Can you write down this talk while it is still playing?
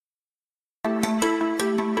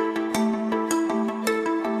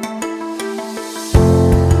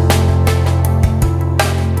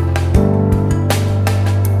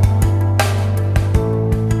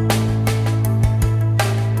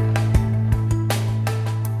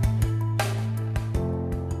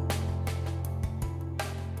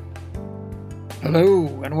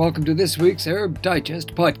Hello, and welcome to this week's Arab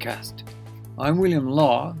Digest podcast. I'm William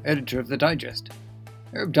Law, editor of the Digest.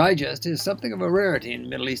 Arab Digest is something of a rarity in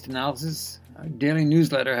Middle East analysis. Our daily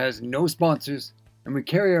newsletter has no sponsors, and we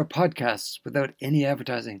carry our podcasts without any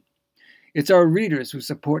advertising. It's our readers who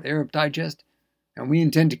support Arab Digest, and we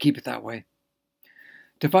intend to keep it that way.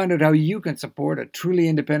 To find out how you can support a truly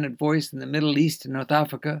independent voice in the Middle East and North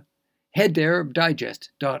Africa, head to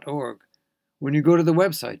arabdigest.org. When you go to the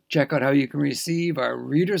website, check out how you can receive our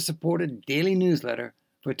reader-supported daily newsletter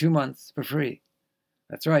for 2 months for free.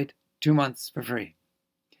 That's right, 2 months for free.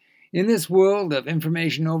 In this world of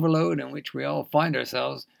information overload in which we all find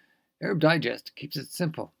ourselves, Arab Digest keeps it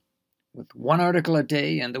simple. With one article a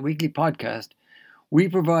day and the weekly podcast, we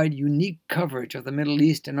provide unique coverage of the Middle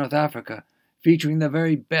East and North Africa, featuring the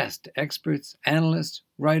very best experts, analysts,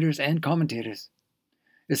 writers, and commentators.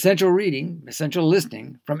 Essential reading, essential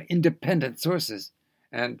listening from independent sources,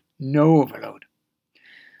 and no overload.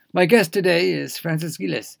 My guest today is Francis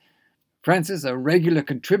Ghilès. Francis, a regular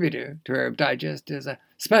contributor to Arab Digest, is a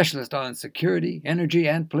specialist on security, energy,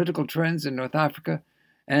 and political trends in North Africa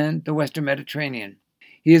and the Western Mediterranean.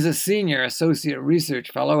 He is a senior associate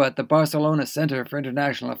research fellow at the Barcelona Centre for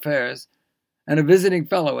International Affairs and a visiting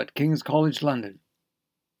fellow at King's College London.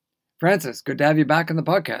 Francis, good to have you back on the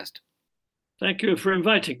podcast. Thank you for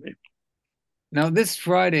inviting me. Now, this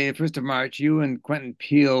Friday, the 1st of March, you and Quentin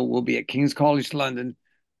Peel will be at King's College London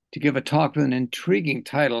to give a talk with an intriguing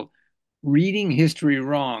title, Reading History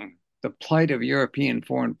Wrong, the Plight of European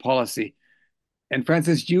Foreign Policy. And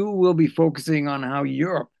Francis, you will be focusing on how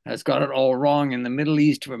Europe has got it all wrong in the Middle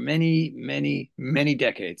East for many, many, many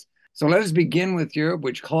decades. So let us begin with Europe,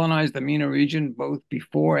 which colonized the MENA region both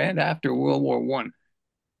before and after World War I.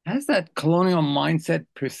 Has that colonial mindset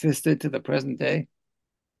persisted to the present day?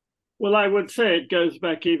 Well, I would say it goes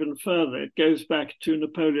back even further. It goes back to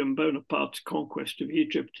Napoleon Bonaparte's conquest of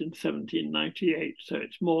Egypt in 1798. So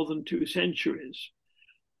it's more than 2 centuries.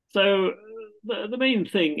 So the main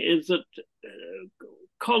thing is that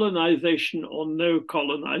colonization or no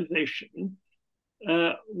colonization,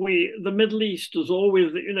 the Middle East is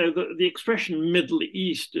always, the expression Middle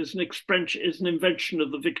East is an invention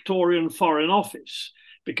of the Victorian Foreign Office,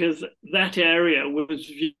 because that area was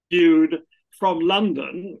viewed from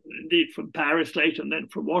London, indeed from Paris later, and then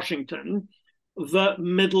from Washington, the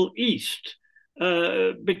Middle East,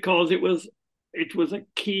 because it was a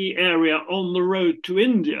key area on the road to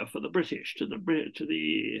India for the British, to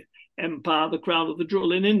the empire, the crown of the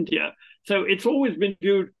jewel in India. So it's always been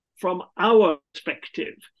viewed from our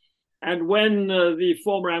perspective. And when the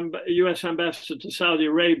former US ambassador to Saudi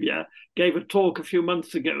Arabia gave a talk a few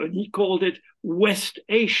months ago, and he called it West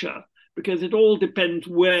Asia, because it all depends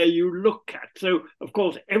where you look at. So, of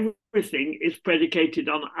course, everything is predicated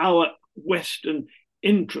on our Western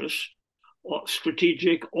interests, or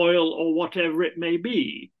strategic oil, or whatever it may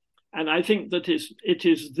be. And I think that it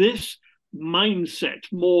is this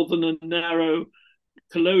mindset, more than a narrow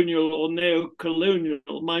colonial or neo-colonial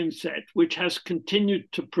mindset, which has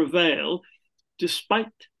continued to prevail despite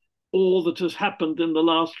all that has happened in the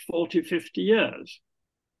last 40, 50 years.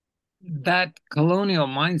 That colonial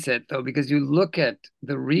mindset, though, because you look at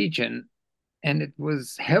the region and it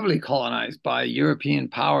was heavily colonized by European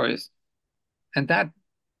powers, and that,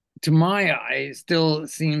 to my eye, still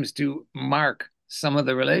seems to mark some of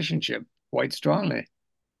the relationship quite strongly.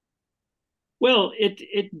 Well,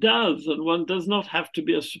 it does, and one does not have to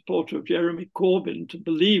be a supporter of Jeremy Corbyn to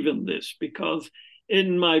believe in this, because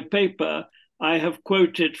in my paper, I have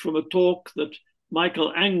quoted from a talk that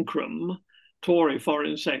Michael Ancram, Tory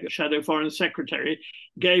Shadow Foreign Secretary,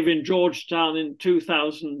 gave in Georgetown in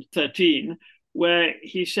 2013, where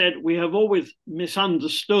he said, we have always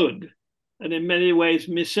misunderstood and in many ways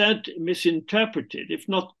misinterpreted, if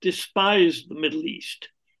not despised, the Middle East.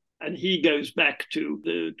 And he goes back to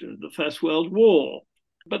the First World War.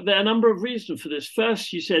 But there are a number of reasons for this. First,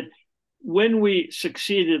 he said, when we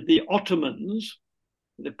succeeded the Ottomans,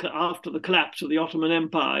 after the collapse of the Ottoman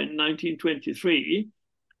Empire in 1923,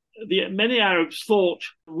 many Arabs thought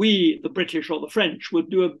we, the British or the French,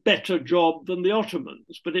 would do a better job than the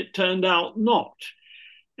Ottomans, but it turned out not.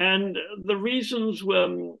 And the reasons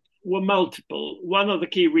were multiple. One of the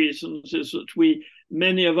key reasons is that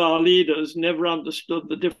many of our leaders never understood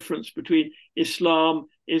the difference between Islam,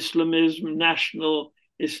 Islamism, national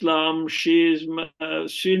Islam, Shiism,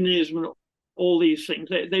 Sunnism, all these things.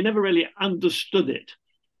 They never really understood it.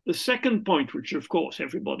 The second point, which of course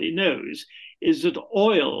everybody knows, is that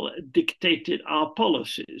oil dictated our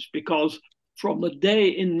policies, because from the day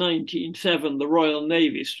in 1907 the Royal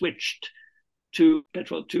Navy switched to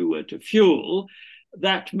petrol to fuel,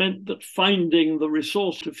 that meant that finding the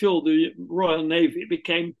resource to fuel the Royal Navy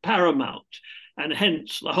became paramount. And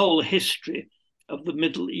hence the whole history of the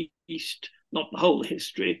Middle East, not the whole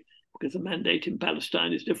history, because the mandate in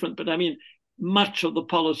Palestine is different, but I mean, much of the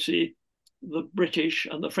policy the British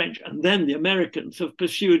and the French and then the Americans have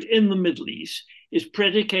pursued in the Middle East is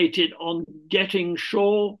predicated on getting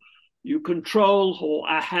sure you control or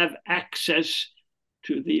have access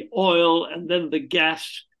to the oil and then the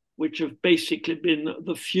gas, which have basically been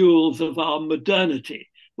the fuels of our modernity,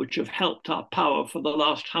 which have helped our power for the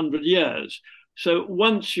last 100 years. So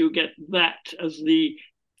once you get that as the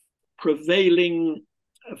prevailing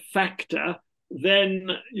factor, then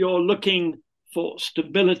you're looking for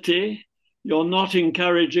stability, you're not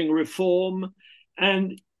encouraging reform,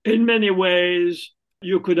 and in many ways,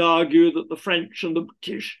 you could argue that the French and the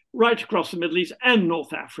British, right across the Middle East and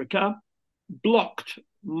North Africa, blocked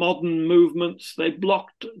modern movements. They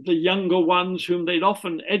blocked the younger ones whom they'd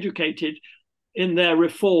often educated in their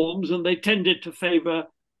reforms, and they tended to favor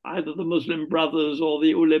either the Muslim Brothers or the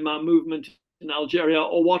ulema movement in Algeria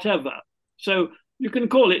or whatever. So you can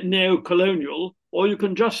call it neo-colonial, or you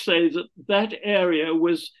can just say that that area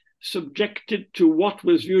was subjected to what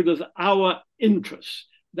was viewed as our interests.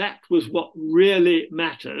 That was what really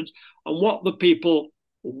mattered. And what the people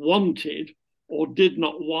wanted or did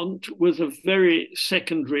not want was a very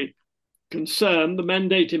secondary concern. The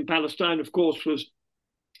mandate in Palestine, of course, was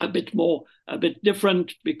a bit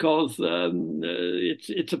different because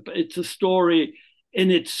it's a story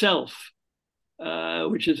in itself,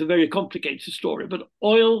 which is a very complicated story. But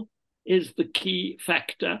oil is the key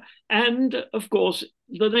factor. And of course,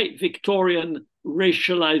 the late Victorian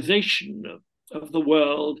racialization of the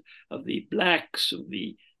world, of the blacks, of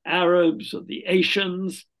the Arabs, of the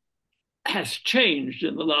Asians, has changed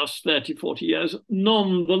in the last 30, 40 years.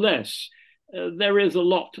 Nonetheless, there is a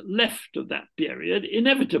lot left of that period,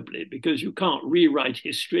 inevitably, because you can't rewrite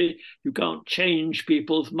history, you can't change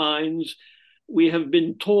people's minds. We have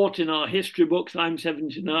been taught in our history books, I'm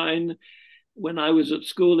 79, when I was at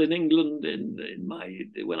school in England,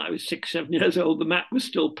 when I was 6, 7 years old, the map was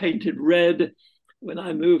still painted red. When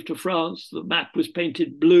I moved to France, the map was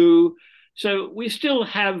painted blue. So we still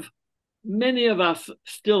have, many of us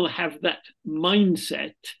still have that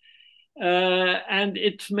mindset. And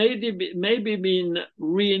it's maybe been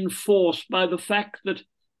reinforced by the fact that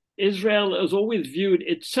Israel has always viewed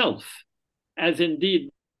itself, as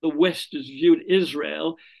indeed the West has viewed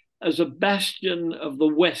Israel, as a bastion of the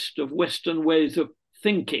West, of Western ways of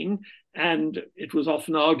thinking, and it was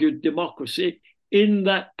often argued democracy in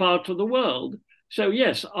that part of the world. So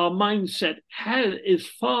yes, our mindset is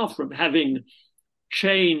far from having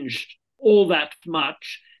changed all that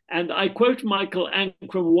much. And I quote Michael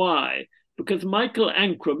Ancram, why? Because Michael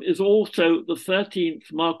Ancram is also the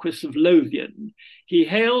 13th Marquis of Lothian. He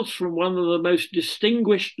hails from one of the most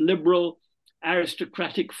distinguished liberal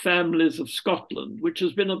aristocratic families of Scotland, which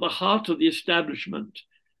has been at the heart of the establishment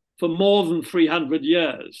for more than 300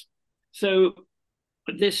 years. So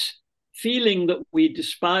this feeling that we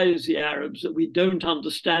despise the Arabs, that we don't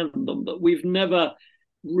understand them, that we've never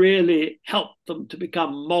really helped them to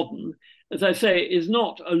become modern, as I say, is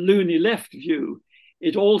not a loony left view.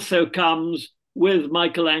 It also comes with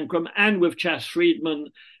Michael Ancram and with Chas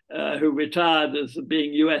Friedman, who retired as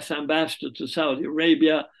being US ambassador to Saudi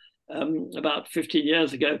Arabia about 15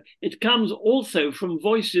 years ago. It comes also from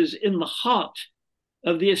voices in the heart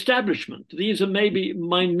of the establishment. These are maybe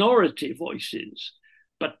minority voices,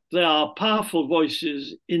 but they are powerful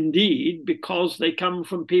voices indeed, because they come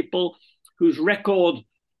from people whose record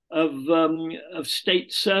of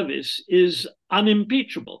state service is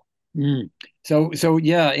unimpeachable. So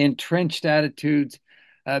yeah, entrenched attitudes.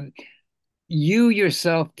 You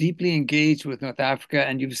yourself deeply engaged with North Africa,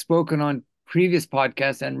 and you've spoken on previous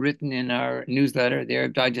podcasts and written in our newsletter, the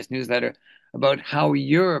Arab Digest newsletter, about how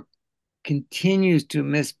Europe continues to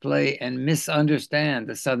misplay and misunderstand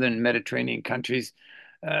the southern Mediterranean countries.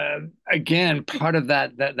 Again, part of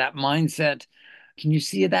that mindset. Can you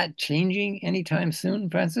see that changing anytime soon,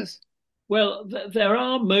 Francis? Well, there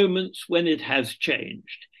are moments when it has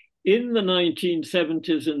changed. In the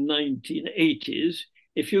 1970s and 1980s,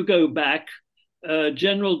 if you go back,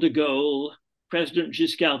 General de Gaulle, President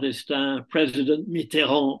Giscard d'Estaing, President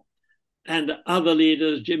Mitterrand, and other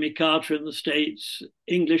leaders, Jimmy Carter in the States,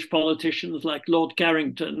 English politicians like Lord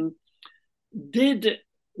Carrington, did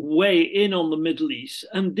weigh in on the Middle East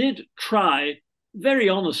and did try very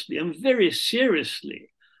honestly and very seriously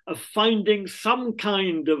of finding some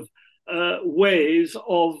kind of ways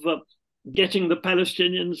of getting the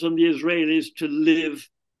Palestinians and the Israelis to live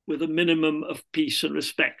with a minimum of peace and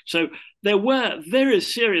respect. So there were very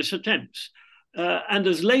serious attempts. And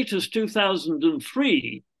as late as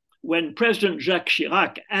 2003, when President Jacques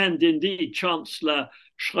Chirac and indeed Chancellor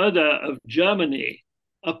Schröder of Germany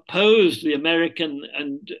opposed the American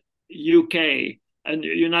and UK and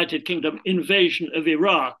United Kingdom invasion of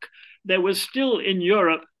Iraq, there was still in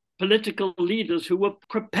Europe political leaders who were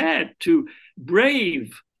prepared to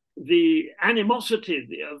brave the animosity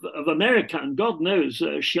of America. And God knows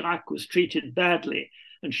Chirac was treated badly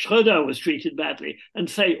and Schröder was treated badly, and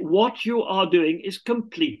say, what you are doing is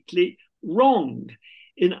completely wrong.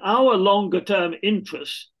 In our longer term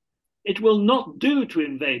interests, it will not do to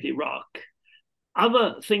invade Iraq.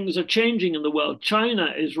 Other things are changing in the world.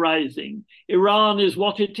 China is rising. Iran is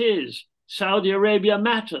what it is. Saudi Arabia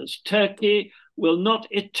matters. Turkey will not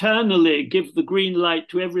eternally give the green light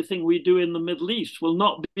to everything we do in the Middle East, will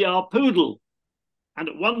not be our poodle. And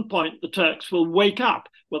at one point, the Turks will wake up.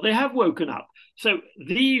 Well, they have woken up. So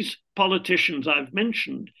these politicians I've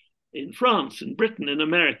mentioned in France, in Britain, in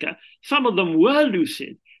America, some of them were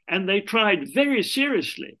lucid, and they tried very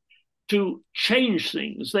seriously to change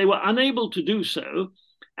things. They were unable to do so.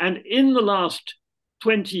 And in the last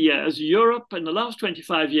 20 years, Europe, in the last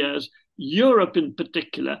 25 years, Europe in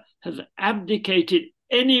particular, has abdicated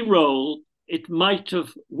any role it might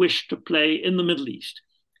have wished to play in the Middle East.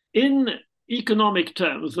 In economic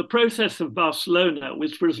terms, the process of Barcelona,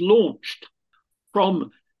 which was launched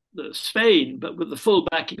from Spain, but with the full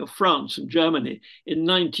backing of France and Germany in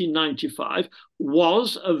 1995,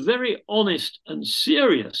 was a very honest and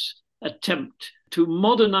serious attempt to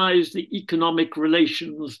modernize the economic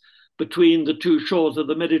relations between the two shores of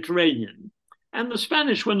the Mediterranean. And the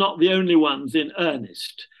Spanish were not the only ones in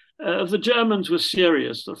earnest. The Germans were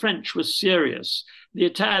serious, the French were serious, the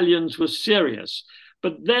Italians were serious.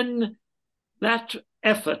 But then that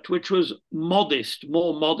effort, which was modest,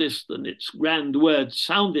 more modest than its grand word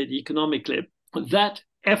sounded economically, that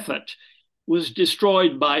effort was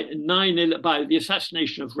destroyed by the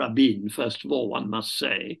assassination of Rabin, first of all, one must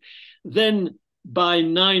say, then by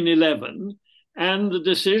 9/11, and the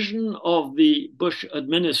decision of the Bush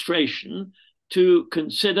administration to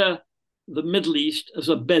consider the Middle East as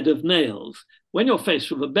a bed of nails. When you're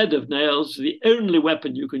faced with a bed of nails, the only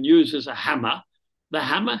weapon you can use is a hammer. The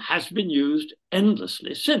hammer has been used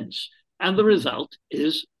endlessly since, and the result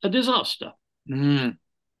is a disaster. Mm.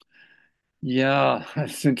 Yeah,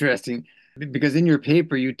 that's interesting. Because in your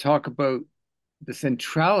paper, you talk about the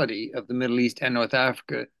centrality of the Middle East and North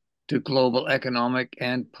Africa to global economic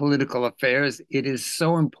and political affairs. It is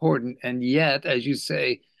so important. And yet, as you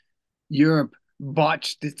say, Europe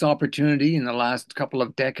botched its opportunity in the last couple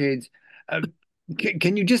of decades.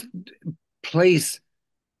 Can you just place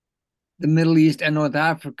the Middle East and North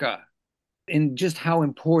Africa in just how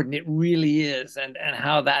important it really is, and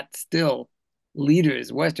how that still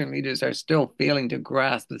leaders, Western leaders, are still failing to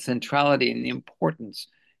grasp the centrality and the importance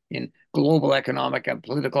in global economic and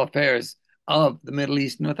political affairs of the Middle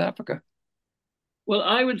East and North Africa? Well,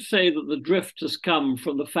 I would say that the drift has come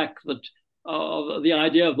from the fact that the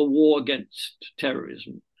idea of the war against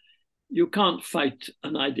terrorism. You can't fight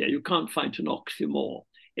an idea. You can't fight an oxymoron.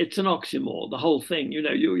 It's an oxymoron, the whole thing.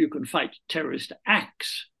 You can fight terrorist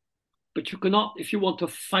acts, but you cannot, if you want to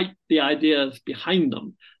fight the ideas behind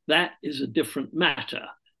them, that is a different matter.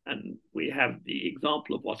 And we have the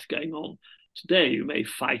example of what's going on today. You may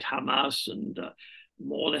fight Hamas and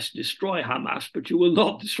more or less destroy Hamas, but you will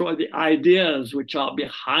not destroy the ideas which are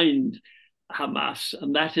behind Hamas.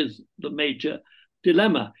 And that is the major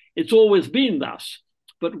dilemma. It's always been thus.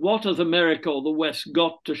 But what has America or the West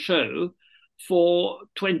got to show for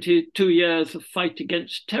 22 years of fight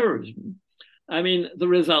against terrorism? I mean, the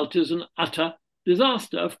result is an utter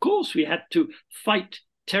disaster. Of course, we had to fight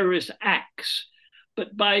terrorist acts,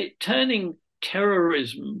 but by turning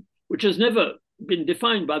terrorism, which has never been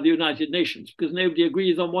defined by the United Nations because nobody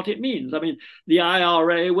agrees on what it means. I mean, the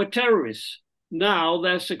IRA were terrorists. Now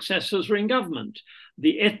their successors are in government.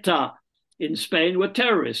 The ETA in Spain were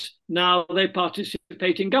terrorists. Now they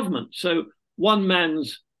participate in government. So one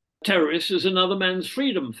man's terrorist is another man's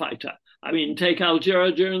freedom fighter. I mean, take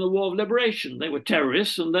Algeria during the War of Liberation. They were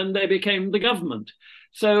terrorists and then they became the government.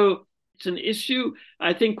 So it's an issue,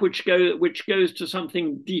 I think, which goes to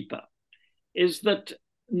something deeper, is that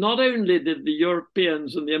not only did the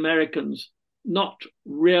Europeans and the Americans not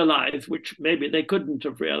realize, which maybe they couldn't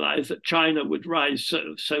have realized, that China would rise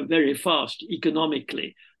so very fast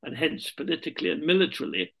economically and hence politically and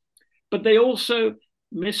militarily, but they also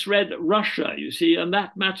misread Russia, you see, and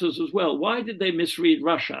that matters as well. Why did they misread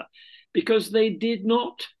Russia? Because they did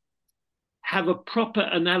not have a proper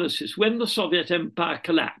analysis. When the Soviet Empire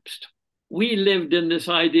collapsed, we lived in this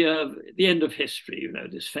idea of the end of history,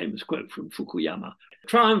 this famous quote from Fukuyama,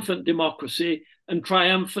 triumphant democracy and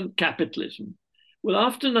triumphant capitalism. Well,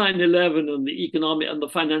 after 9/11 and the economic and the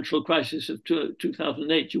financial crisis of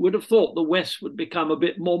 2008, you would have thought the West would become a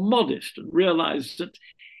bit more modest and realize that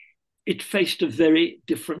it faced a very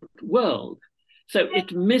different world. So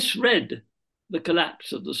it misread the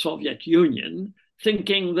collapse of the Soviet Union,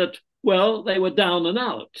 thinking that, well, they were down and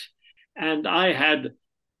out. And I had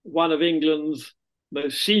one of England's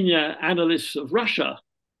most senior analysts of Russia,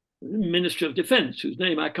 Ministry of Defense, whose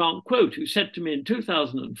name I can't quote, who said to me in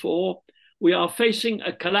 2004, we are facing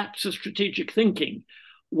a collapse of strategic thinking.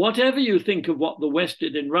 Whatever you think of what the West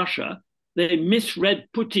did in Russia, they misread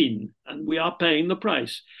Putin, and we are paying the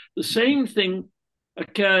price. The same thing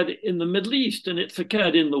occurred in the Middle East, and it's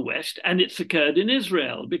occurred in the West, and it's occurred in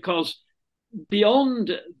Israel, because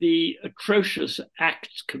beyond the atrocious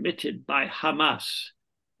acts committed by Hamas,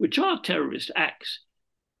 which are terrorist acts,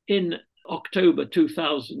 in October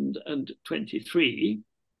 2023,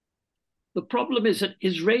 the problem is that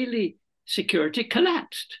Israeli security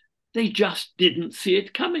collapsed. They just didn't see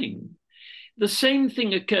it coming. The same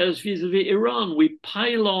thing occurs vis-a-vis Iran. We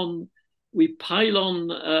pile on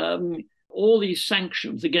all these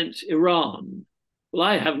sanctions against Iran. Well,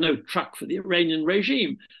 I have no truck for the Iranian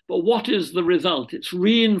regime, but what is the result? It's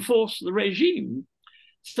reinforced the regime,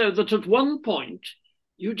 so that at one point,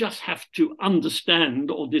 you just have to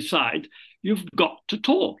understand or decide you've got to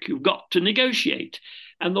talk, you've got to negotiate.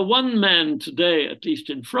 And the one man today, at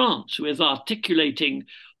least in France, who is articulating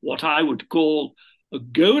what I would call a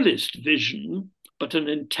Gaullist vision, but an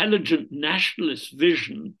intelligent nationalist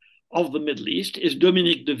vision of the Middle East, is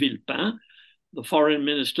Dominique de Villepin, the foreign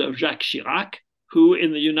minister of Jacques Chirac, who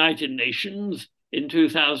in the United Nations in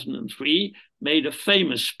 2003 made a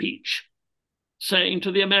famous speech saying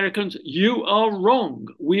to the Americans, you are wrong.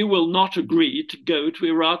 We will not agree to go to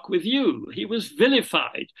Iraq with you. He was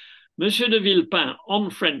vilified. Monsieur de Villepin on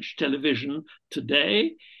French television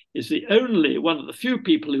today is the only one of the few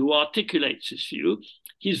people who articulates this view.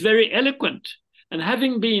 He's very eloquent. And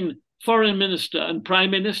having been foreign minister and prime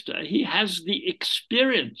minister, he has the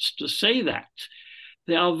experience to say that.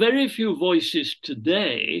 There are very few voices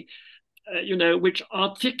today which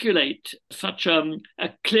articulate such a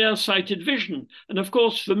clear-sighted vision. And of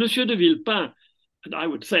course, for Monsieur de Villepin, and I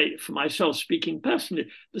would say for myself speaking personally,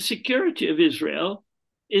 the security of Israel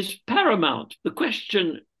is paramount. The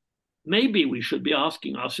question maybe we should be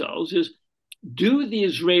asking ourselves is, do the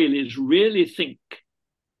Israelis really think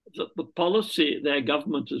that the policy their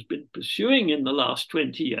government has been pursuing in the last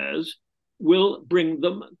 20 years will bring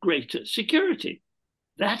them greater security?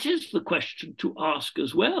 That is the question to ask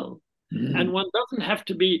as well. And one doesn't have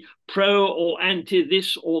to be pro or anti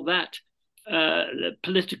this or that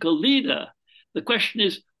political leader. The question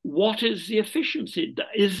is, what is the efficiency?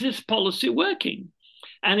 Is this policy working?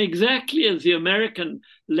 And exactly as the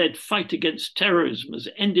American-led fight against terrorism has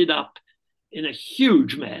ended up in a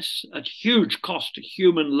huge mess, at huge cost to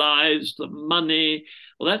human lives, the money,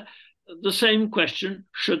 all that, the same question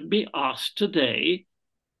should be asked today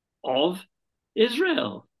of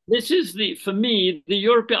Israel. This is for me,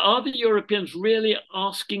 are the Europeans really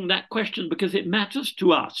asking that question? Because it matters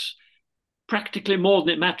to us practically more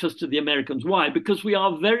than it matters to the Americans. Why? Because we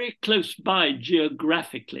are very close by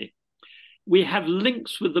geographically. We have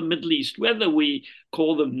links with the Middle East, whether we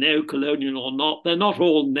call them neo-colonial or not, they're not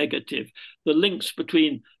all negative. The links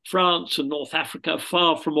between France and North Africa are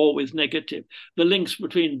far from always negative. The links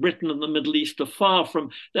between Britain and the Middle East are far from,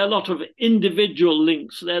 there are a lot of individual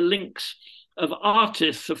links, there are links of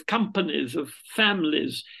artists, of companies, of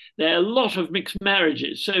families. There are a lot of mixed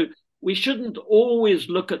marriages. So we shouldn't always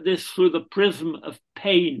look at this through the prism of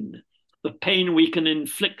pain, the pain we can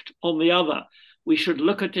inflict on the other. We should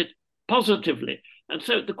look at it positively. And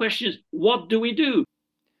so the question is, what do we do?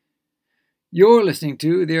 You're listening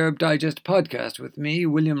to the Arab Digest podcast with me,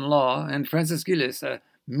 William Law, and Francis Ghilès, a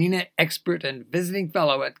MENA expert and visiting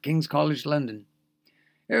fellow at King's College London.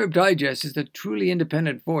 Arab Digest is the truly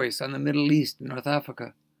independent voice on the Middle East and North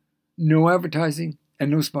Africa. No advertising and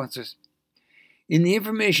no sponsors. In the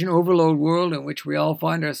information overload world in which we all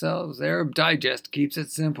find ourselves, Arab Digest keeps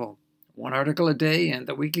it simple. One article a day and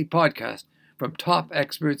the weekly podcast from top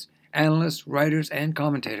experts, analysts, writers, and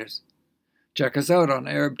commentators. Check us out on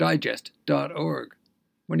arabdigest.org.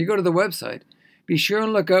 When you go to the website, be sure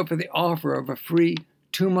and look out for the offer of a free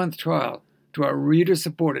 2-month trial to our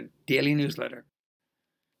reader-supported daily newsletter.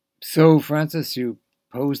 So, Francis, you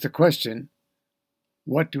posed the question,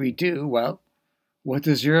 what do we do? Well, what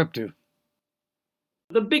does Europe do?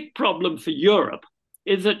 The big problem for Europe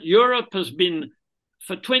is that Europe has been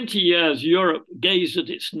for 20 years, Europe gazed at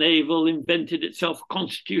its navel, invented itself a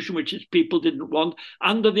constitution which its people didn't want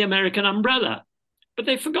under the American umbrella. But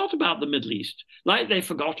they forgot about the Middle East, like they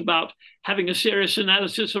forgot about having a serious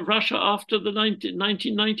analysis of Russia after the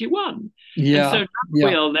 1991. Yeah, and so now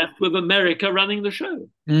we are left with America running the show.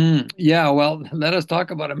 Yeah, well, let us talk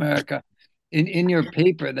about America. In your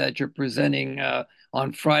paper that you're presenting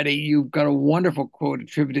on Friday, you've got a wonderful quote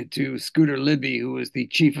attributed to Scooter Libby, who was the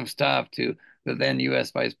chief of staff to the then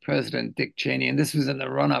U.S. Vice President Dick Cheney. And this was in the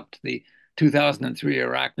run-up to the 2003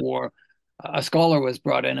 Iraq War. A scholar was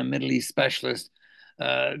brought in, a Middle East specialist,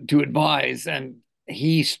 to advise, and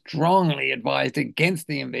he strongly advised against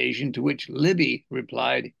the invasion, to which Libby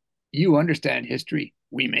replied, "You understand history,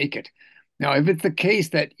 we make it." Now, if it's the case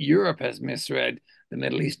that Europe has misread the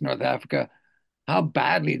Middle East, North Africa, how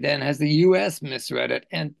badly then has the US misread it?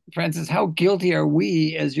 And Francis, how guilty are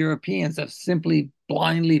we as Europeans of simply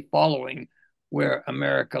blindly following where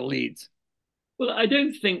America leads? Well, I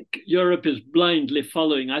don't think Europe is blindly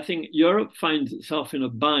following. I think Europe finds itself in a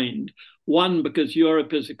bind. One, because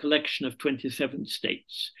Europe is a collection of 27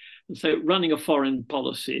 states. And so running a foreign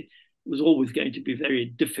policy was always going to be very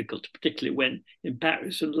difficult, particularly when in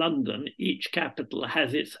Paris and London, each capital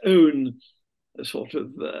has its own sort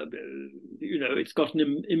of, it's got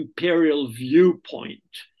an imperial viewpoint,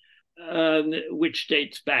 which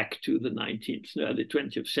dates back to the 19th and early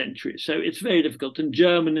 20th century. So it's very difficult. And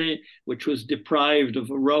Germany, which was deprived of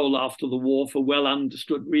a role after the war for well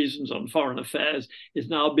understood reasons on foreign affairs, is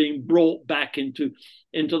now being brought back into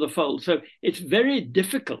the fold. So it's very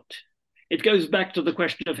difficult. It goes back to the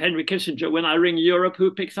question of Henry Kissinger: when I ring Europe,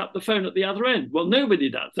 who picks up the phone at the other end? Well, nobody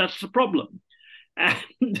does. That's the problem.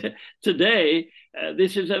 And today,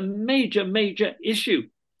 this is a major, major issue.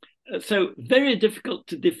 So very difficult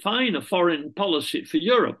to define a foreign policy for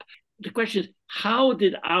Europe. The question is, how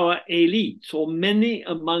did our elites, or many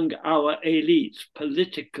among our elites,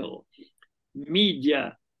 political,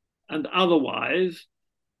 media, and otherwise,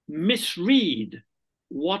 misread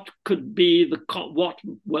what could be what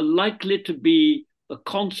were likely to be the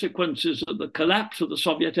consequences of the collapse of the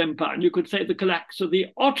Soviet Empire, and you could say the collapse of the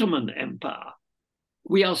Ottoman Empire?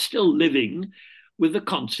 We are still living with the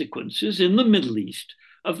consequences in the Middle East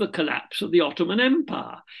of the collapse of the Ottoman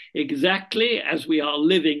Empire, exactly as we are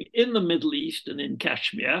living in the Middle East and in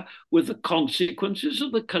Kashmir with the consequences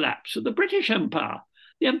of the collapse of the British Empire.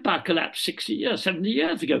 The empire collapsed 60 years, 70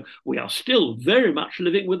 years ago. We are still very much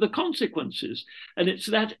living with the consequences. And it's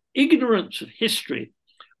that ignorance of history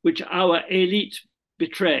which our elites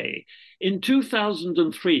betray. In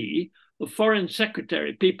 2003, the foreign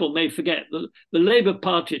secretary, people may forget, the Labour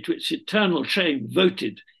Party, to its eternal shame,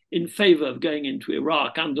 voted in favor of going into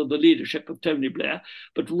Iraq under the leadership of Tony Blair.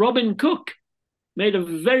 But Robin Cook made a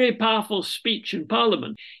very powerful speech in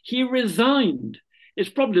Parliament. He resigned. It's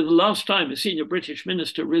probably the last time a senior British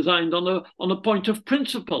minister resigned on a point of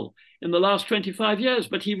principle in the last 25 years,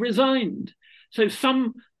 but he resigned. So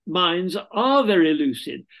some minds are very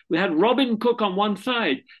lucid. We had Robin Cook on one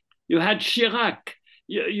side. You had Chirac.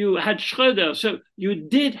 You had Schroeder. So you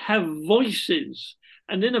did have voices.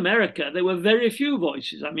 And in America, there were very few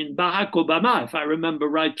voices. I mean, Barack Obama, if I remember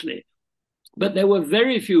rightly. But there were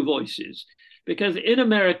very few voices, because in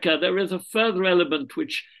America, there is a further element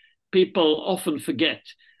which people often forget.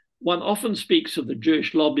 One often speaks of the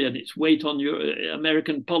Jewish lobby and its weight on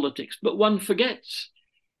American politics, but one forgets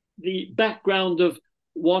the background of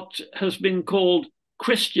what has been called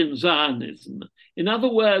Christian Zionism. In other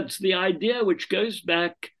words, the idea which goes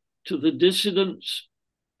back to the dissidents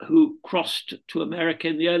who crossed to America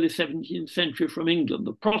in the early 17th century from England,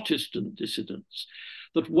 the Protestant dissidents,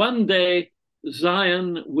 that one day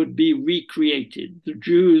Zion would be recreated. The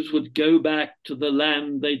Jews would go back to the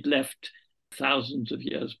land they'd left thousands of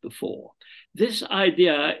years before. This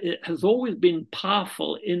idea has always been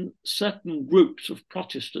powerful in certain groups of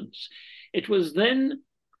Protestants. It was then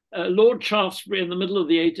Lord Shaftesbury, in the middle of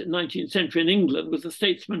the 19th century in England, was a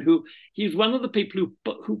statesman he's one of the people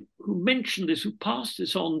who mentioned this, who passed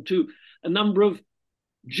this on to a number of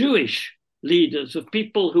Jewish leaders, of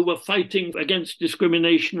people who were fighting against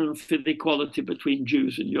discrimination and for the equality between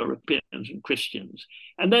Jews and Europeans and Christians.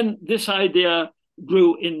 And then this idea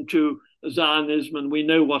grew into Zionism, and we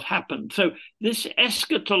know what happened. So this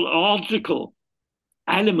eschatological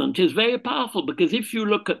element is very powerful, because if you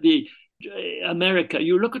look at America,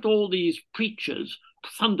 you look at all these preachers,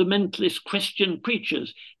 fundamentalist Christian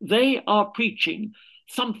preachers, they are preaching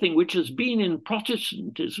something which has been in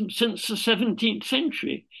Protestantism since the 17th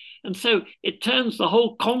century. And so it turns the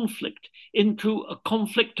whole conflict into a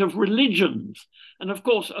conflict of religions. And of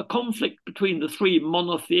course, a conflict between the three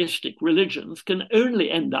monotheistic religions can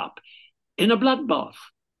only end up in a bloodbath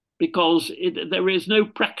because there is no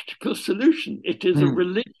practical solution. It is a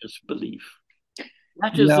religious belief.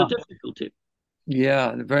 That is the Yeah, difficulty.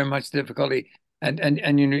 yeah, very much difficulty.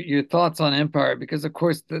 And your thoughts on empire, because of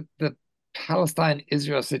course the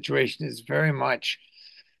Palestine-Israel situation is very much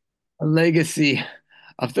a legacy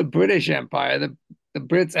of the British Empire. The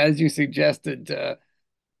Brits, as you suggested,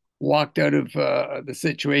 walked out of the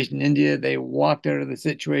situation in India. They walked out of the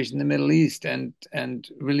situation in the Middle East and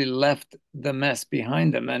really left the mess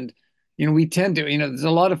behind them. And we tend to, there's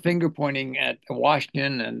a lot of finger pointing at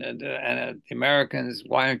Washington and at the Americans.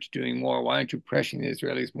 Why aren't you doing more? Why aren't you pressuring the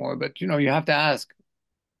Israelis more? But you have to ask.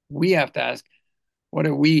 We have to ask. What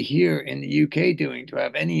are we here in the UK doing to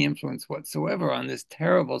have any influence whatsoever on this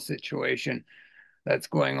terrible situation that's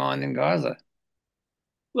going on in Gaza?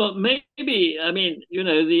 Well, maybe I mean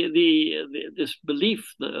this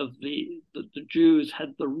belief that the Jews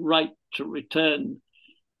had the right to return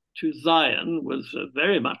to Zion was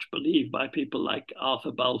very much believed by people like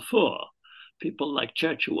Arthur Balfour. People like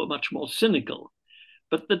Churchill were much more cynical.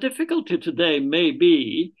 But the difficulty today may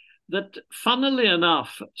be that, funnily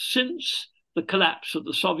enough, since the collapse of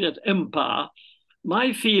the Soviet Empire,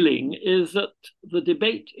 my feeling is that the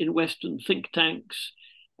debate in Western think tanks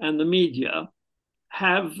and the media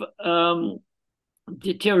have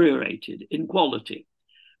deteriorated in quality.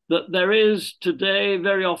 That there is today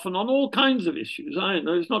very often on all kinds of issues. I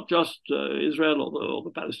know it's not just Israel or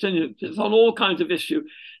the Palestinians, it's on all kinds of issues.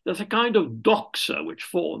 There's a kind of doxa which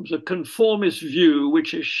forms, a conformist view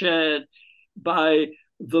which is shared by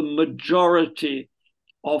the majority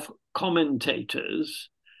of commentators.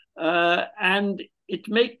 And it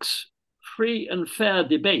makes free and fair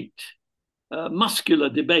debate, muscular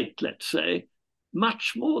debate, let's say,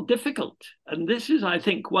 much more difficult. And this is, I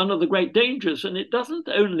think, one of the great dangers. And it doesn't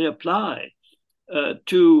only apply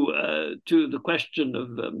to the question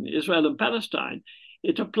of Israel and Palestine.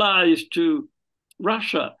 It applies to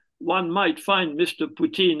Russia. One might find Mr.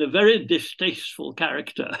 Putin a very distasteful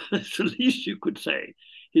character. That's the least you could say.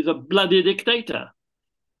 He's a bloody dictator.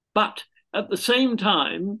 But at the same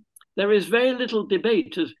time, there is very little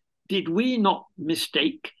debate as did we not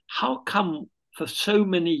mistake? How come for so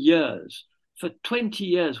many years, for 20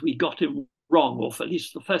 years, we got him wrong, or for at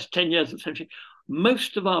least the first 10 years of the century,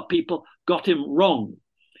 most of our people got him wrong.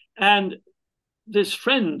 And this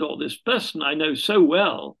friend or this person I know so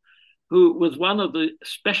well, who was one of the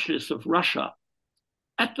specialists of Russia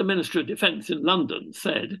at the Ministry of Defense in London,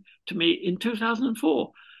 said to me in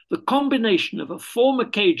 2004, the combination of a former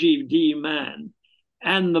KGB man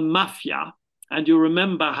and the mafia, and you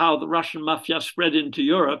remember how the Russian mafia spread into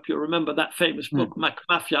Europe. You remember that famous book,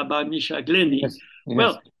 Mafia by Misha Gleny. Yes, yes.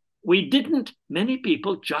 Well, many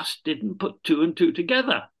people just didn't put two and two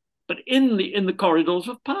together. But in the corridors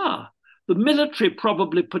of power, the military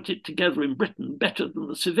probably put it together in Britain better than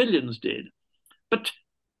the civilians did. But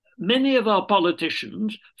many of our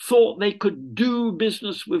politicians thought they could do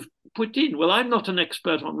business with Putin. Well, I'm not an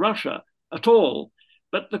expert on Russia at all,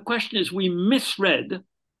 but the question is we misread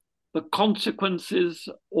the consequences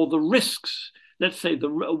or the risks. Let's say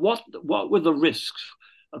what were the risks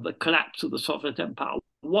of the collapse of the Soviet Empire?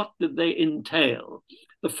 What did they entail?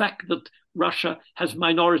 The fact that Russia has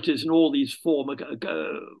minorities in all these former,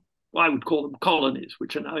 I would call them colonies,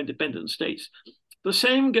 which are now independent states. The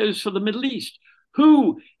same goes for the Middle East.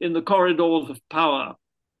 Who in the corridors of power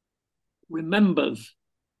remembers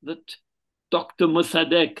that Dr.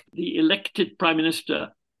 Mossadegh, the elected prime minister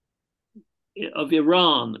of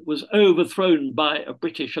Iran, was overthrown by a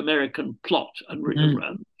British-American plot and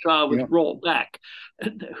Shah was brought back?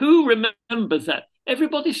 And who remembers that?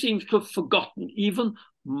 Everybody seems to have forgotten even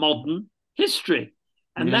modern history.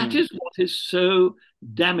 And that is what is so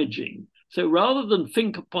damaging. So rather than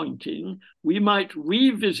finger pointing, we might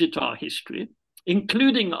revisit our history,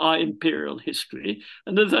 including our imperial history.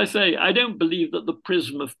 And as I say, I don't believe that the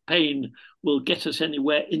prism of pain will get us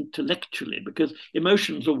anywhere intellectually, because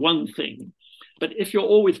emotions are one thing. But if you're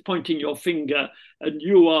always pointing your finger and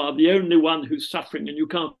you are the only one who's suffering and you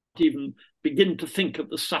can't even begin to think of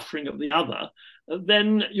the suffering of the other,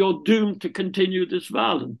 then you're doomed to continue this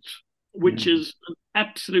violence, which is an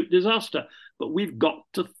absolute disaster. But we've got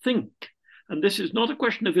to think. And this is not a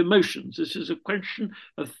question of emotions. This is a question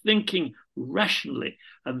of thinking rationally.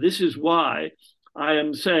 And this is why I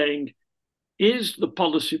am saying, is the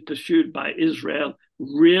policy pursued by Israel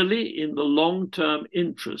really in the long-term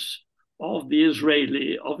interests of the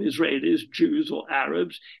Israelis, Jews or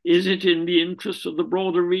Arabs? Is it in the interests of the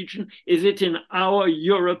broader region? Is it in our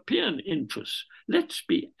European interests? Let's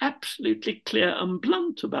be absolutely clear and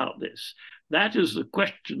blunt about this. That is the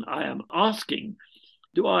question I am asking.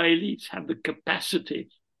 Do our elites have the capacity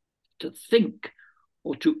to think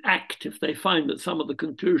or to act if they find that some of the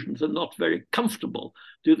conclusions are not very comfortable?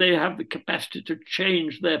 Do they have the capacity to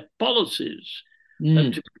change their policies,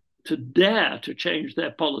 to dare to change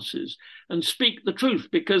their policies and speak the truth?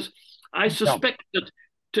 Because I suspect that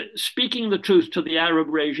speaking the truth to the Arab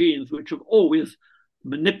regimes, which have always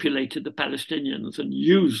manipulated the Palestinians and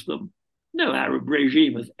used them, no Arab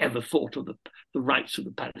regime has ever thought of the rights of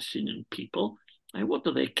the Palestinian people. What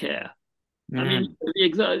do they care? I mean,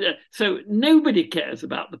 so nobody cares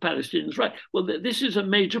about the Palestinians' right. Well, this is a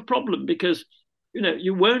major problem because,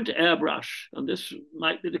 you won't airbrush, and this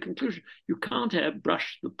might be the conclusion, you can't airbrush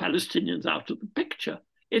the Palestinians out of the picture.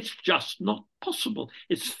 It's just not possible.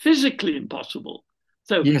 It's physically impossible.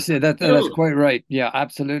 So yes, that's quite right. Yeah,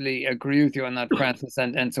 absolutely agree with you on that, Francis.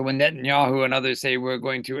 And so when Netanyahu and others say we're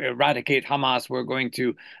going to eradicate Hamas, we're going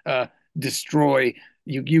to destroy,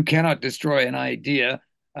 you cannot destroy an idea.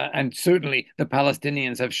 And certainly the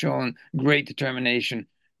Palestinians have shown great determination,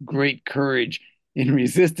 great courage in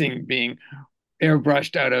resisting being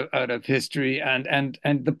airbrushed out of history. And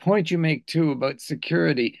the point you make too about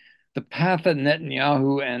security, the path that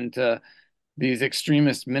Netanyahu and these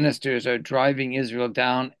extremist ministers are driving Israel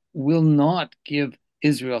down will not give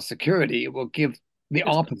Israel security. It will give the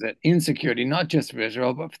opposite, insecurity, not just for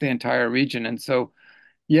Israel, but for the entire region. And so,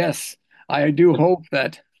 yes, I do hope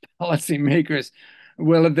that policymakers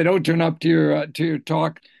will, if they don't turn up to your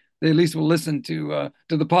talk, they at least will listen to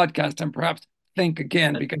the podcast and perhaps think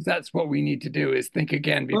again, because that's what we need to do, is think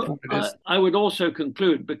again before this. I would also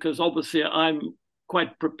conclude, because obviously I'm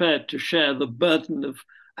quite prepared to share the burden of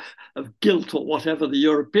guilt or whatever the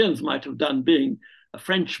Europeans might have done, being a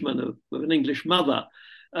Frenchman with an English mother.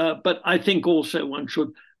 But I think also one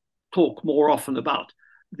should talk more often about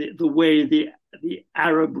the way the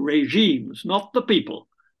Arab regimes, not the people,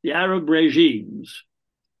 the Arab regimes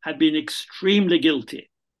had been extremely guilty,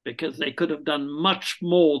 because they could have done much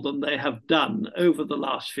more than they have done over the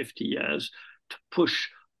last 50 years to push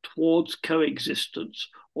towards coexistence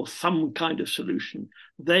or some kind of solution.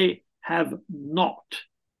 They have not.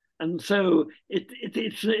 And so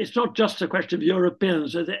it's not just a question of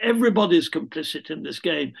Europeans. Everybody's complicit in this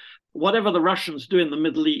game. Whatever the Russians do in the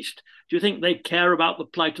Middle East, do you think they care about the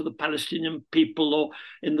plight of the Palestinian people, or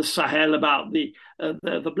in the Sahel about the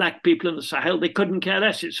black people in the Sahel? They couldn't care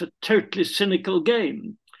less. It's a totally cynical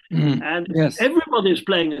game. And yes. Everybody's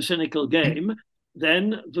playing a cynical game.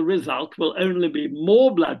 Then the result will only be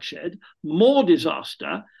more bloodshed, more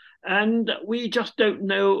disaster. And we just don't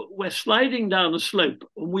know. We're sliding down a slope,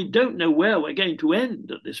 and we don't know where we're going to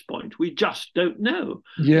end at this point. We just don't know.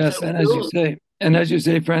 Yes, so, and as you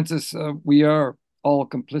say, Francis, we are all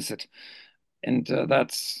complicit, and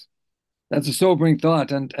that's a sobering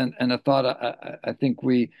thought, and a thought I think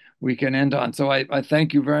we can end on. So I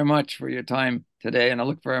thank you very much for your time today, and I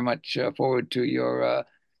look very much forward to your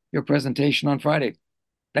presentation on Friday.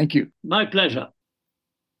 Thank you. My pleasure.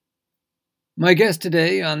 My guest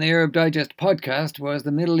today on the Arab Digest podcast was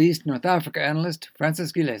the Middle East North Africa analyst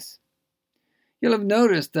Francis Ghilès. You'll have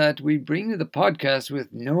noticed that we bring you the podcast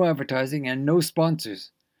with no advertising and no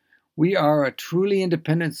sponsors. We are a truly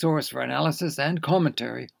independent source for analysis and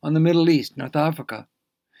commentary on the Middle East North Africa.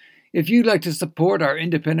 If you'd like to support our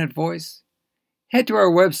independent voice, head to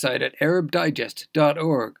our website at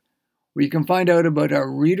arabdigest.org, where you can find out about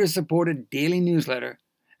our reader-supported daily newsletter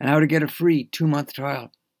and how to get a free 2-month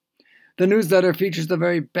trial. The newsletter features the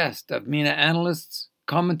very best of MENA analysts,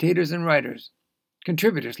 commentators, and writers,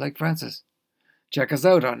 contributors like Francis. Check us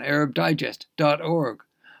out on arabdigest.org.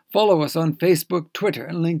 Follow us on Facebook, Twitter,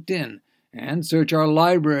 and LinkedIn, and search our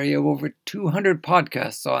library of over 200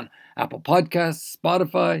 podcasts on Apple Podcasts,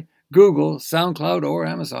 Spotify, Google, SoundCloud, or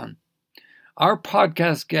Amazon. Our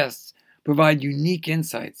podcast guests provide unique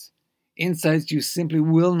insights you simply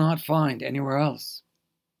will not find anywhere else.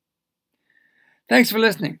 Thanks for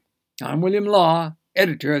listening. I'm William Law,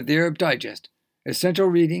 editor of the Arab Digest. Essential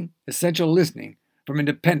reading, essential listening from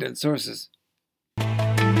independent sources.